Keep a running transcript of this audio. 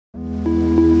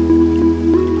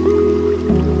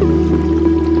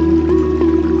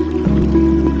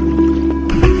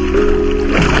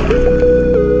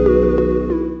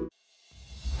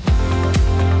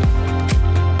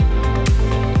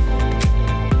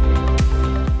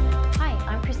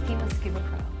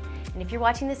If you're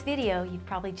watching this video, you've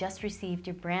probably just received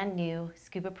your brand new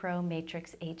Scubapro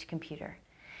Matrix H computer.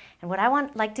 And what I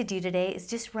like to do today is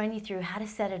just run you through how to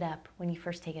set it up when you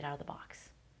first take it out of the box.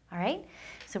 All right?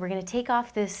 So we're going to take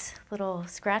off this little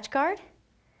scratch guard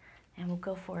and we'll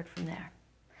go forward from there.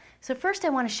 So first I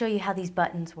want to show you how these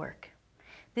buttons work.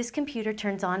 This computer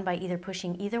turns on by either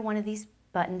pushing either one of these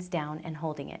buttons down and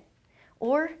holding it,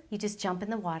 or you just jump in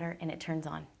the water and it turns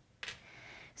on.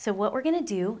 So what we're going to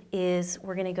do is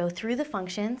we're going to go through the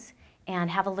functions and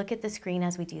have a look at the screen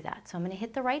as we do that. So I'm going to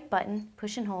hit the right button,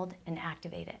 push and hold, and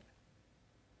activate it.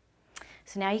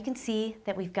 So now you can see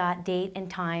that we've got date and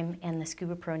time and the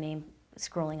Scubapro name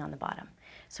scrolling on the bottom.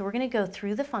 So we're going to go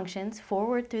through the functions,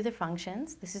 forward through the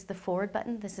functions. This is the forward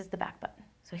button, this is the back button.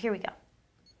 So here we go.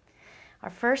 Our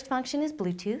first function is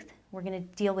Bluetooth. We're going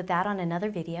to deal with that on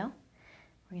another video.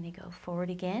 We're going to go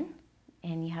forward again,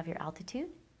 and you have your altitude.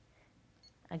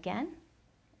 Again,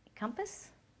 compass,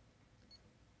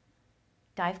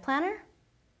 dive planner,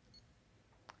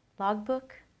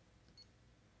 logbook,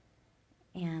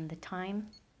 and the time,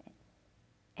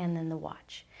 and then the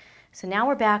watch. So now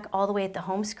we're back all the way at the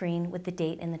home screen with the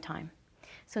date and the time.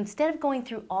 So instead of going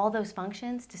through all those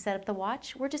functions to set up the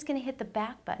watch, we're just going to hit the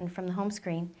back button from the home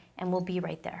screen and we'll be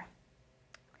right there.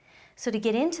 So to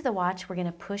get into the watch, we're going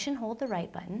to push and hold the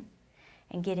right button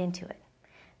and get into it.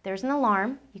 There's an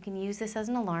alarm. You can use this as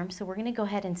an alarm. So we're going to go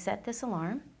ahead and set this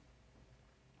alarm.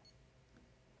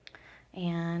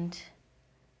 And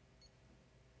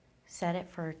set it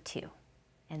for 2.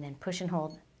 And then push and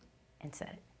hold and set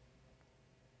it.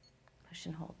 Push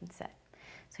and hold and set.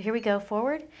 So here we go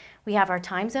forward. We have our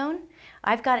time zone.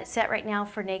 I've got it set right now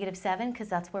for -7 because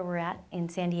that's where we're at in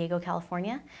San Diego,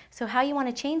 California. So how you want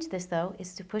to change this though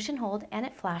is to push and hold and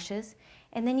it flashes,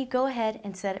 and then you go ahead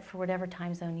and set it for whatever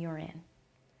time zone you're in.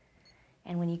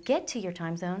 And when you get to your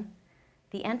time zone,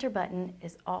 the enter button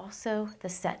is also the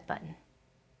set button.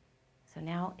 So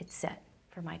now it's set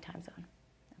for my time zone.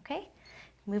 Okay?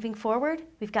 Moving forward,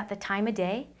 we've got the time of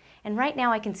day. And right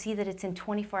now I can see that it's in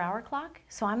 24-hour clock.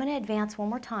 So I'm going to advance one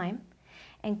more time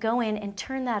and go in and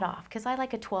turn that off because I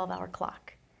like a 12-hour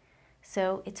clock.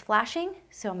 So it's flashing.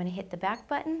 So I'm going to hit the back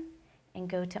button and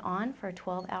go to on for a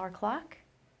 12-hour clock.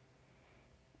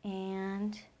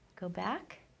 And go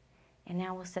back. And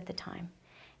now we'll set the time.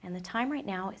 And the time right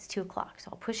now is 2 o'clock. So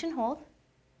I'll push and hold.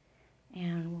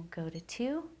 And we'll go to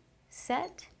 2,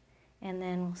 set. And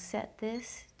then we'll set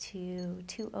this to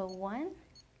 2:01.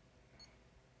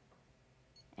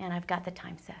 And I've got the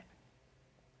time set.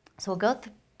 So we'll go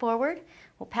forward.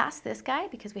 We'll pass this guy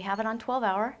because we have it on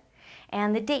 12-hour.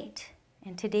 And the date.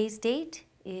 And today's date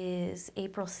is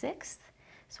April 6th.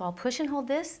 So I'll push and hold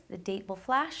this. The date will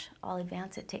flash. I'll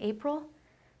advance it to April.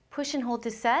 Push and hold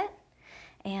to set.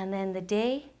 And then the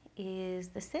day is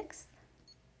the 6th.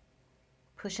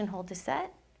 Push and hold to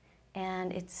set.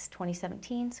 And it's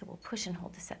 2017, so we'll push and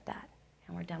hold to set that.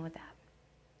 And we're done with that.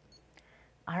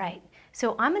 All right,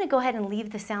 so I'm going to go ahead and leave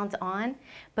the sounds on,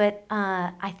 but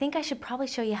I think I should probably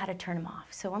show you how to turn them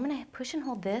off. So I'm going to push and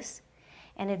hold this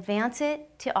and advance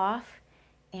it to off,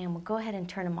 and we'll go ahead and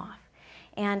turn them off.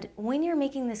 And when you're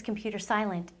making this computer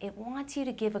silent, it wants you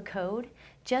to give a code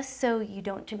just so you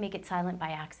don't make it silent by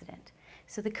accident.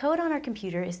 So the code on our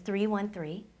computer is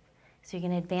 313. So you're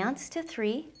going to advance to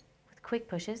 3 with quick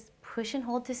pushes, push and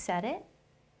hold to set it,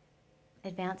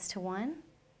 advance to 1,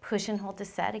 push and hold to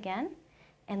set again,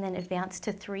 and then advance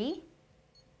to 3.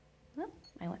 Oop,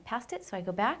 I went past it, so I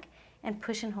go back and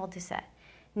push and hold to set.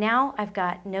 Now I've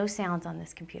got no sounds on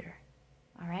this computer.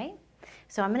 All right?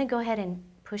 So I'm going to go ahead and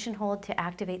push and hold to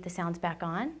activate the sounds back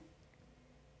on.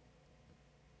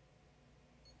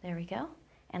 There we go.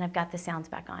 And I've got the sounds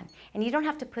back on. And you don't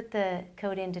have to put the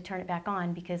code in to turn it back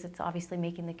on because it's obviously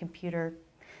making the computer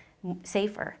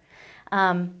safer.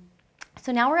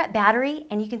 So now we're at battery,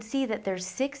 and you can see that there's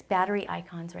 6 battery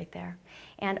icons right there.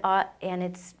 And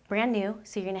it's brand new,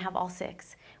 so you're going to have all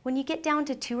 6. When you get down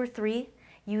to 2 or 3,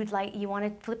 you want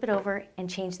to flip it over and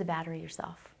change the battery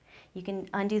yourself. You can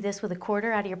undo this with a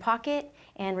quarter out of your pocket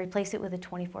and replace it with a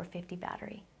 2450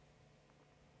 battery.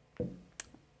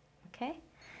 Okay,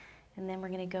 and then we're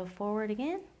going to go forward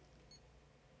again.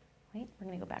 Wait, we're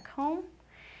going to go back home,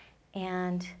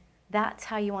 and that's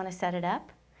how you want to set it up.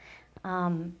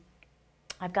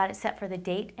 I've got it set for the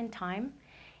date and time.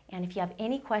 And if you have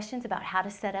any questions about how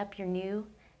to set up your new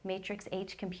Matrix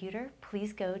H computer,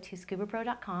 please go to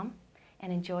scubapro.com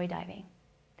and enjoy diving.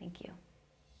 Thank you.